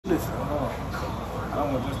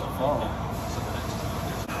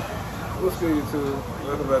What's good, YouTube?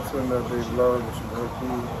 Welcome back to another day's vlog with your boy P.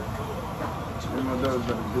 Me and my daughter's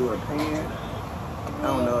gonna do a pan. I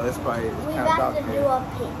don't know, it's probably kind of dark here. We got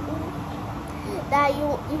to do a pan. Dad,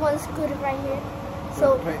 you want to scoot it right here?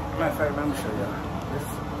 So, matter of fact, let me show y'all. This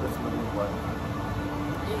is what it looks like.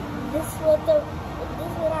 This is what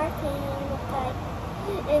our pan looks like,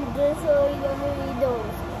 and this is what you're gonna be doing.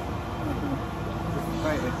 This is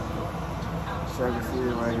painting. So I can see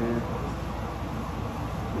it right here.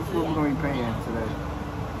 This is what we're gonna be painting today.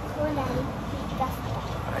 For Daddy, that's that.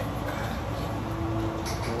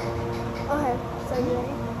 Okay, so you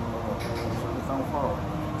ready? It's on fall.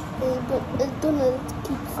 It's gonna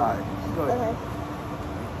keep. Alright, go ahead. Okay.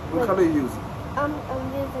 What color are you using? I'm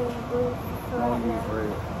using blue for right now.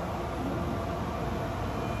 Red.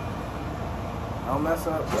 Don't mess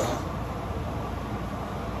up.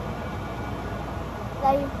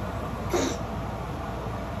 Daddy.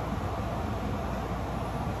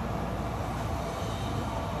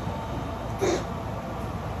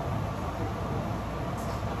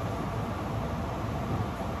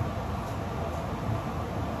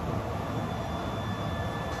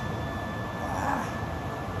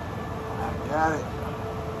 Got it.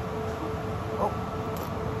 Oh.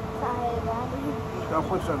 Sorry,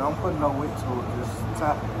 Daddy. Don't put no weight to it. Just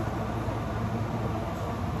tap it.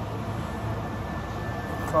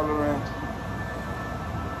 Coloring.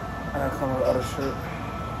 I gotta color the other shirt.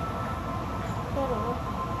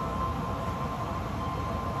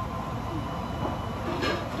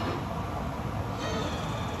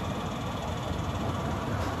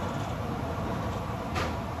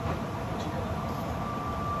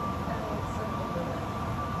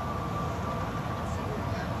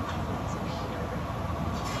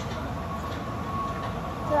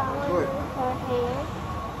 So I want to do her hair.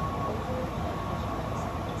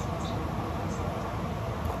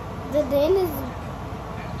 The din is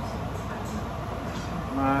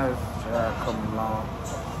Nice job coming along.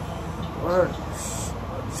 Where's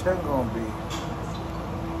check gonna be?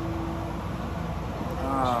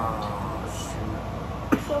 Oh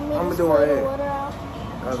shoot. for me I'ma to do her spray the hair. water out.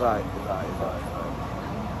 That's alright.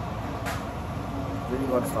 Then you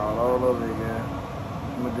gonna start all over again.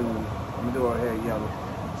 I'm gonna do her hair yellow.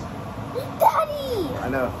 Daddy! I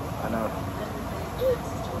know.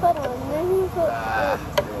 Put on, then you put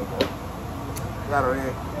There we go. Got her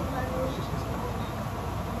hair.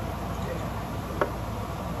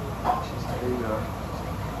 There you go.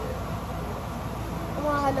 I'm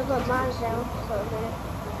gonna have to put mine down for a minute.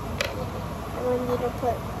 I want you to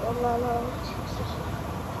put the yellow.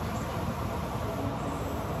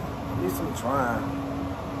 Need some trying.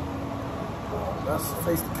 Let's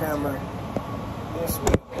face the camera. And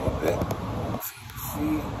speak a little bit.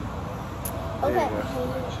 See? There Okay. you go.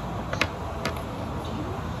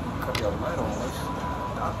 Cut your light on. Let's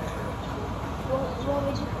stop it here. What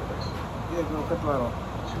would you? Yeah, go cut the light on.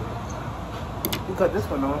 You cut this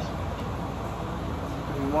one on.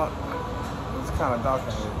 If you want. It's kind of dark in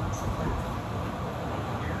here.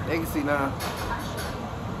 They can see now.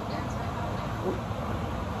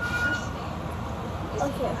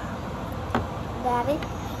 Okay. Daddy,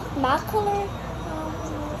 my color.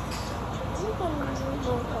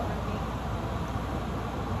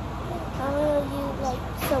 I'm gonna use like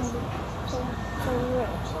some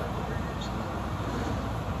red.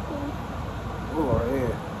 Ooh, right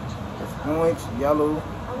here. It's orange, yellow.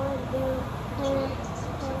 I'm gonna do her.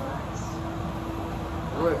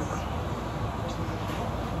 Red.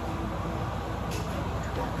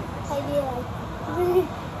 I do like.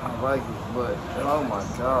 I like it, but oh my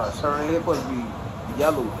gosh, her hair supposed to be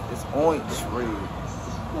yellow. It's orange red.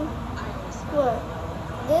 What?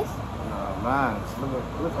 This? Nah, mine.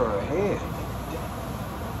 Look at her hair.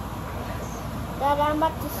 Dad, I'm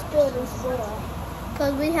about to spill this water.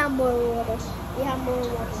 Because we have more water. We have more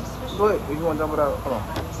water. Go ahead, if you want to dump it out, hold on.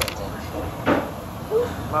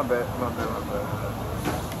 My bad.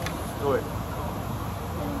 Go ahead.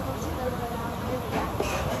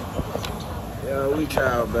 Yeah, we try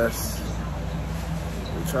our best.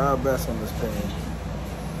 We try our best on this thing.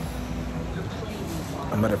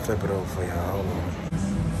 I'm gonna flip it over for y'all. Hold on.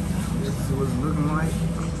 This is what it's looking like.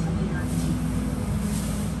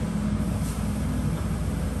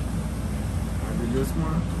 Maybe this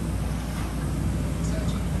one.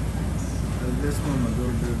 This one, a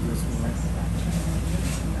little bit of this one.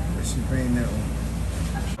 But she painting that one.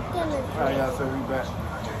 Alright, y'all, so we back.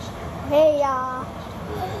 Hey, y'all.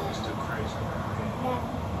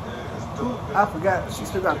 I forgot, she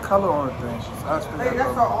still got color on her thing. Hey,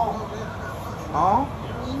 that's her own. Oh?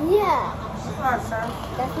 Yeah. That's not her shirt.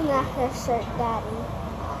 That's not her shirt, Daddy.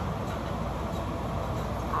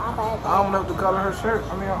 I don't know what to color her shirt.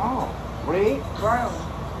 I mean, her arm. Red? Brown.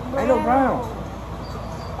 Ain't no brown.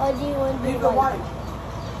 Or do you want to do Leave the white.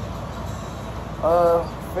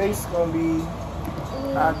 Face gonna be.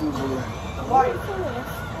 I do blue. White.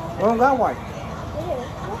 We don't got white.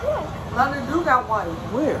 London do got white.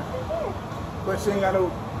 Where? But she ain't got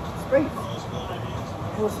no space.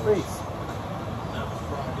 No space.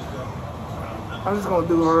 I'm just gonna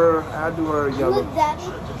do her. I'll do her yellow. Look, Daddy.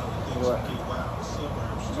 What?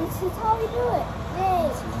 This is how we do it.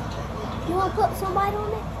 Yay. You want to put some white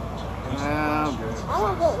on it? Nah, I'm good. I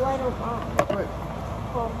want to put white on mine.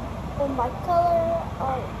 What? On my color,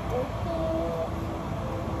 on the hair,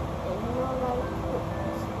 and all like this.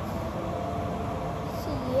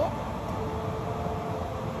 See it?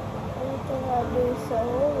 Everything I do so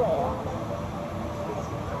well.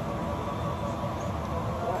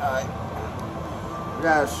 Alright. I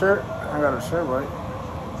got a shirt. I got a shirt, right?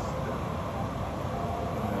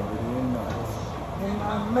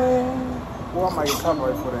 Well, I might get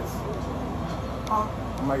copyright for this.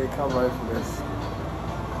 I might get copyright for this.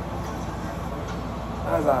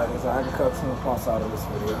 That's alright. I can cut some parts out of this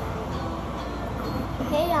video.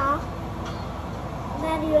 Hey y'all.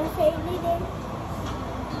 Now your favorite day?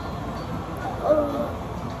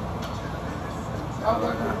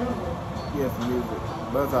 Yes, music.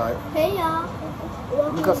 But it's alright. Hey y'all.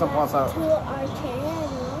 Let me cut some parts out. To our channel.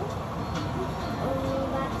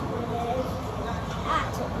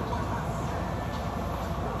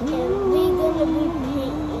 And we're gonna be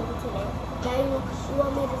painting today. Now you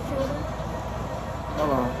want me to show them?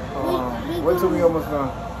 Hold on. Wait till we almost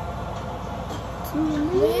done.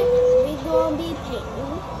 We're gonna be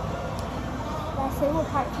painting. That's it.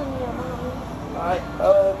 Part from your mommy. Alright,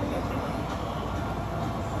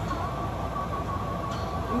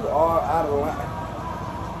 you are out of line.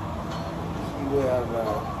 You will out of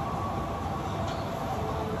line.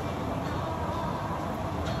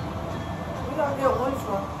 We don't get one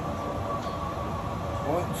from.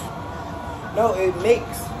 Orange? No, it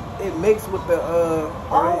makes with the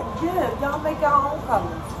Oh, yeah. Y'all make your own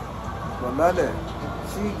colors. Well, not that.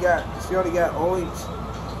 She already got orange,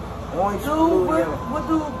 Blue, blue, yellow. what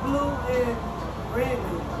do blue and red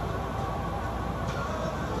do?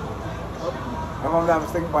 If I'm not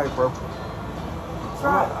mistaken, by purple.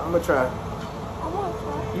 Try. I'm gonna try. I want to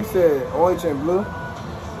try. You said orange and blue?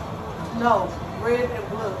 No, red and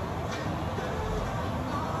blue.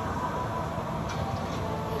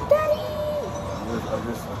 Daddy! I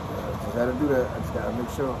just gotta do that. I just gotta make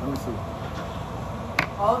sure. Let me see.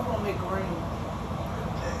 I was gonna make green.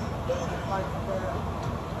 Like that.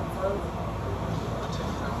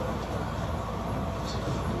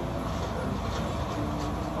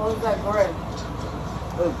 Or is that gray?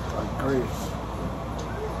 Look, like grayish.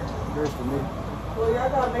 Grayish to me. Well, y'all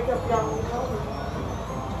gotta make up your own color.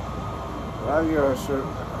 Well, I'll give her a shirt.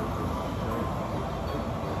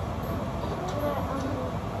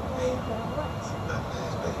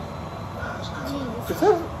 Is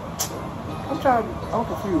this? I'm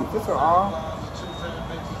confused. This her arm?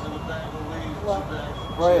 What?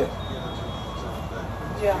 Red.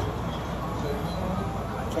 Yeah.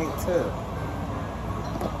 I can't tell.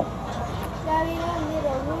 Daddy, I need a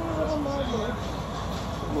little more.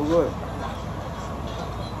 Well, good.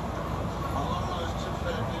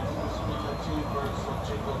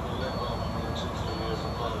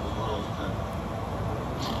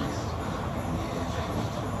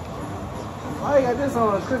 I got this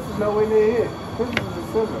on. Christmas nowhere near here. Christmas is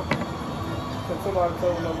December. September,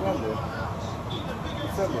 October, November.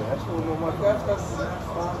 December. That's what we're going to That's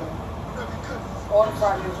fine. All the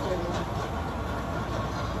Fridays schedule.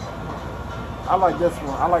 I like this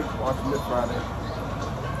one. I like watching this Friday.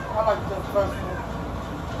 I like the first one.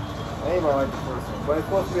 Everybody like the first one. But it's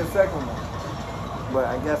supposed to be a second one. But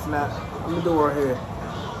I guess not. I'm going to do her here.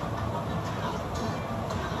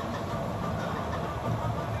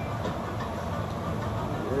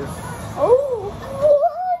 Oh,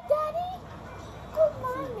 what, Daddy? Good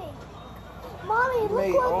mommy. Mommy, You look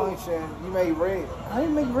made what orange and you made red. How do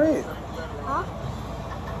you make red? Huh?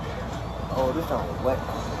 Oh, this one wet.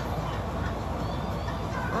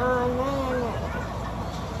 No.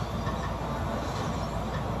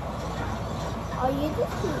 Oh, you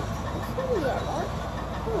just it's yellow.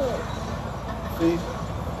 See?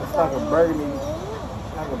 It's like a burgundy.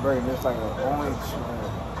 Not a burgundy. It's like an orange.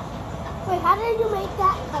 Wait, how did you make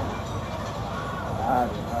that color? I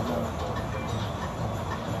know.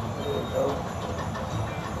 There you go.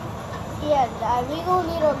 Yeah, Dad, we gonna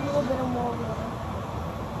need a little bit of more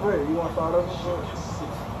water. Wait, you want to start over?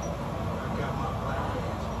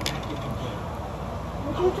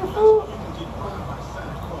 Look at your food.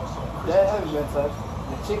 That hasn't been touched.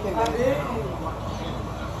 The chicken I did.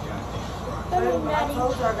 Come on, I Daddy.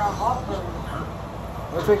 told you I got heartburn.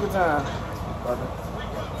 Well, take your time, brother.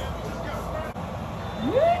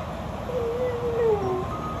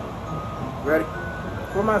 Ready?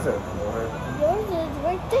 Where my set? Yours is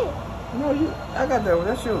right there. No, you. I got that one.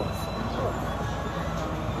 That's yours.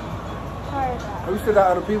 Sorry, Dad. We still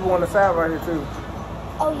got other people on the side right here too.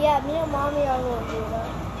 Oh yeah, me and Mommy are gonna do that.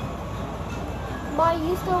 Mom,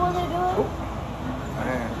 you still wanna do it? Oh,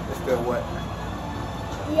 man, it's still wet.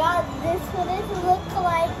 Yeah, this what it looks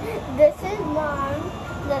like. This is mine.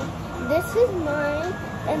 This is mine,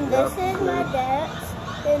 and this is my dad's,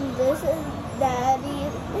 and this is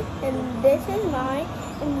Daddy's, and this is mine,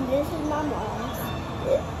 and this is my mom's.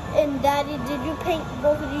 And Daddy, did you paint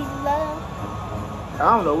both of these letters? I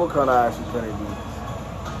don't know what color I actually painted these.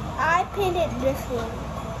 I painted this one.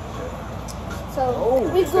 So Oh,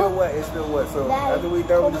 we it's still go. wet. It's still wet. So Daddy, after we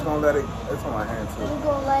done, we just gonna let it. It's on my hand too. We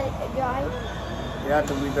gonna let it dry. Yeah,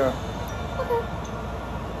 after we done. Okay.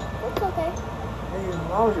 It's okay. Hey, as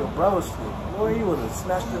long as your brother sleep, boy, you would have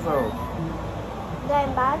snatched his hole.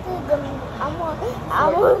 Then back to the. I'm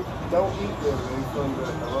gonna. Don't eat this, man. It's gonna be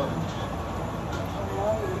hello.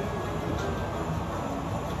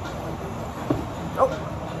 Oh,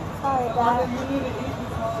 Sorry, Mother, Dad. you need to eat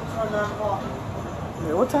before it's turn 9 o'clock.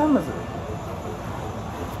 yeah, what time is it?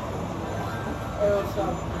 So,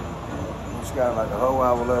 She got like a whole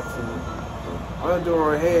hour left to. I'm gonna do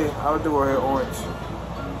her hair. I would do her hair orange.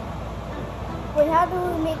 Wait, how do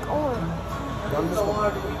we make orange? I'm just the gonna,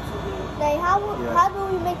 one to eat to Like, how Yeah. how do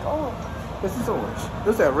we make orange? this is orange.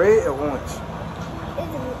 This that red or orange?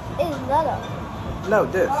 It's leather. No,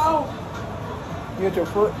 this. Oh! You hit your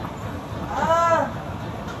foot? Ah!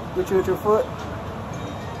 What you hit your foot?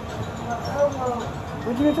 My elbow.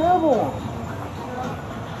 What you hit your elbow on?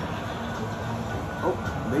 Oh,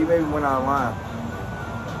 maybe went out of line.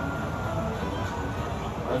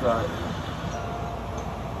 That's all right.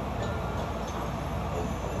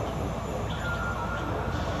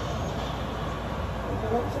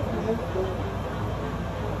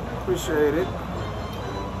 Appreciate it.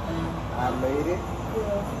 I made it.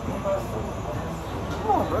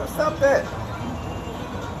 Come on, bro. Stop that.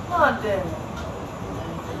 Come on, Daddy.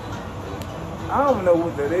 I don't even know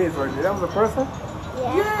what that is right there. That was a person?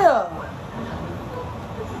 Yeah. Yeah!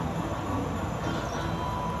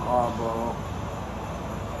 Oh, bro.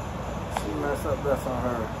 She messed up. That's on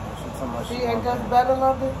her. She talking about She she ain't want just that. better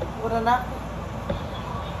nothing with a napkin?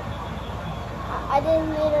 I didn't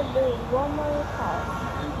need to do one more time.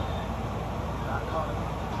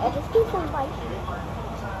 I just do some like.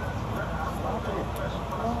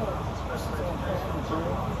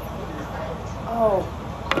 Oh.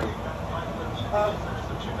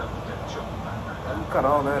 You cut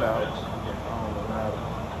all that out. Oh, no.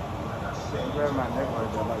 Grab my neck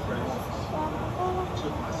right there like that. No.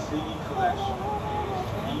 Let's see what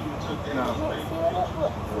it looks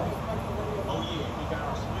like.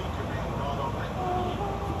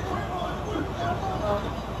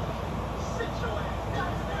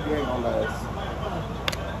 You ain't gonna last.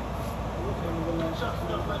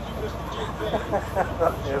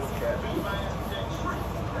 Yes, cat.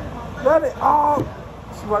 Got it. Oh,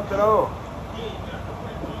 she wiped it off.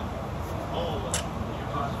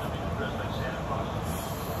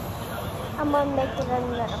 I'm gonna make it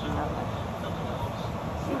another color.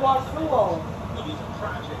 She washed through all.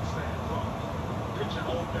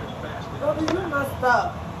 Brother, you messed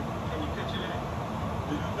up.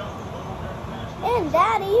 And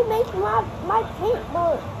Daddy, you make my paint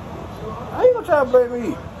blue. How you gonna try to blame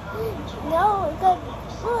me? No, because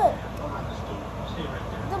look,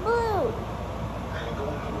 the blue.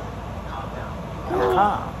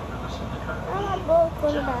 Uh-huh. I'm not blue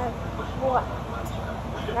for that. What?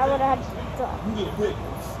 That would have done. You get good.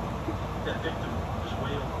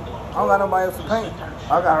 I don't got nobody else to paint.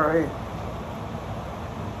 I got her here.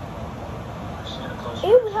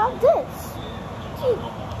 You have this. Gee.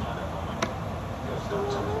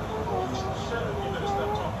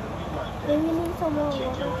 Maybe you need some more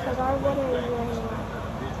water because our water is running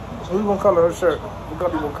out. We gonna color her shirt. We're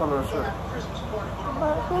gonna color her shirt.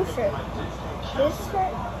 But whose shirt? This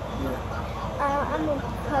shirt? Yeah. I'm gonna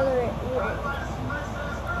color it red.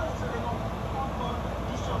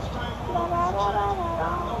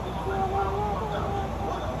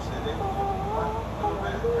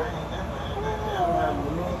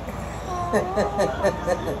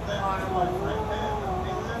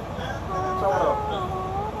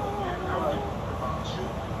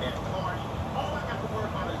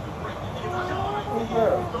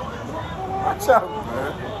 Watch out,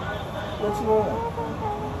 man. What you want?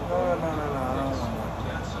 No. I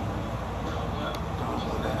don't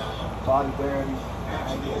want that. Body dirty.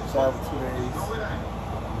 I get travel 2 days.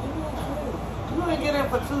 You didn't get in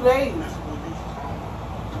for 2 days.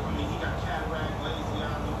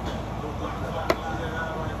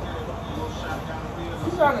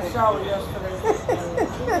 You got in the shower yesterday.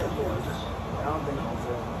 I don't think I'm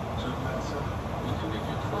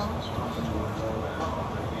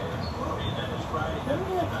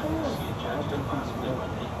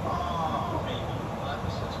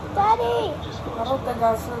Daddy! I don't think I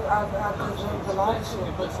should. I deserve the light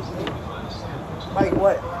shit, but you did. like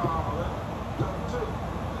what?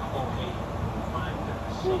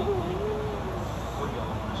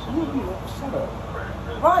 Shut up.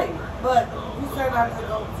 Right, but you said I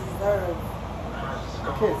don't deserve.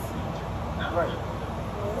 A kiss. Right.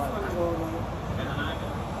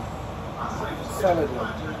 Saturday.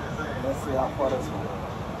 Let's see how far this one.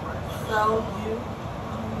 So you.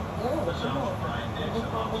 Yeah, come on.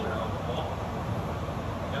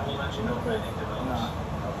 Nah.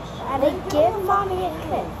 Daddy, give mommy a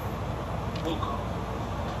kiss.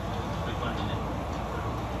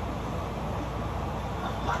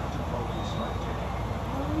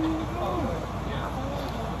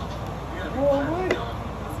 Well, wait.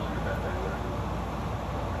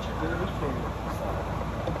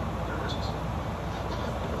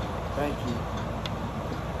 Thank you.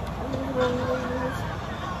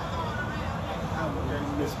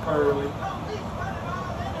 Miss Pearly.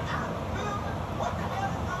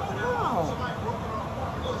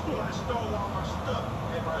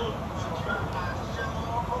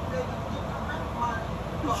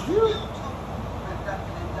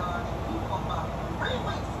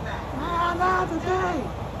 Not today.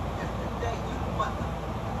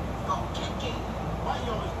 Why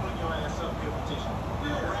you always bring your ass up here, petition?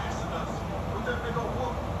 You're harassing us with that big old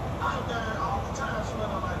whoop. I'm down all the time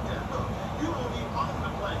smelling like that. Look, you don't even own the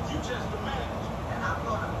place. You just the manager. And I'm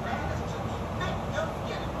going to manage to make you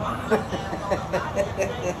get it.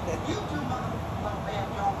 You two motherfuckers have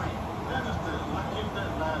your way. Minister, like you that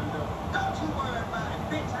lined up. Don't you worry about it,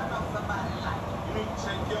 bitch. I know somebody like you. You need to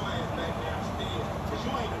take your ass back downstairs. Because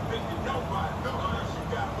you ain't evicted nobody. No unless you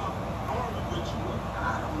got my army with you.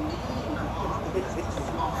 I don't need no army.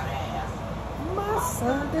 Smart ass. My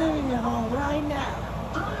Sunday home right now.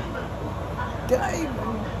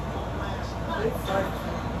 Diamond.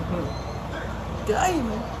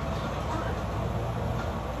 Diamond.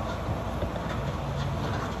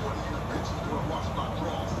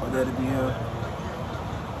 Oh, that'd be him.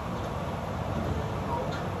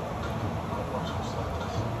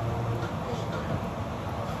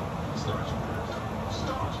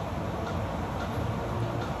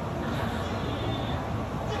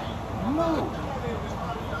 No.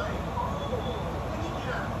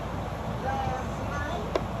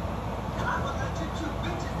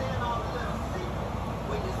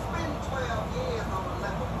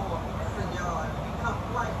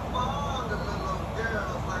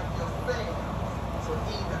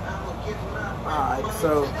 Alright,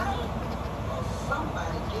 so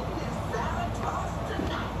Somebody give me a salad toss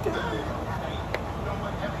tonight. You know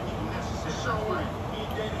what? That ain't even necessary. Sure way. Me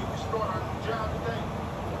and Daddy, we start our new job today.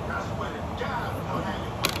 I swear to God, we're gonna have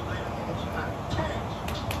your money later on tonight. Cash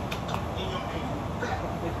in your hand.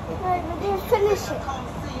 Alright, we didn't finish it. Come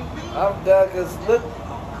see me. I'm done because look.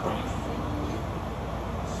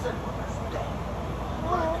 Simple as that.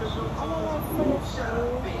 I want to finish Shut up,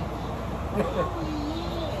 it. bitch.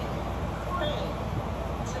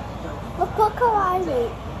 Look what I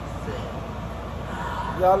made.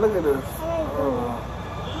 Y'all look at this.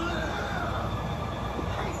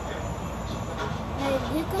 Hey,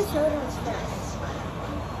 you can show them first.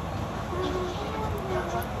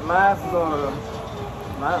 Mine's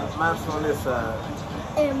on this side.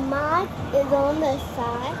 And mine is on the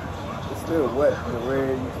side. It's still wet. The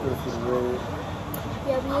red, you still see the red.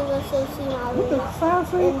 Yeah, but you can also see my What the red. sound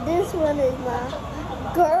say? And this one is my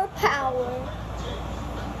girl power.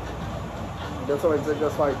 That's only took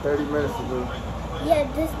us like 30 minutes to do. Yeah,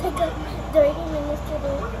 this took us 30 minutes to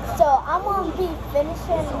do. So I'm gonna be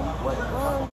finishing.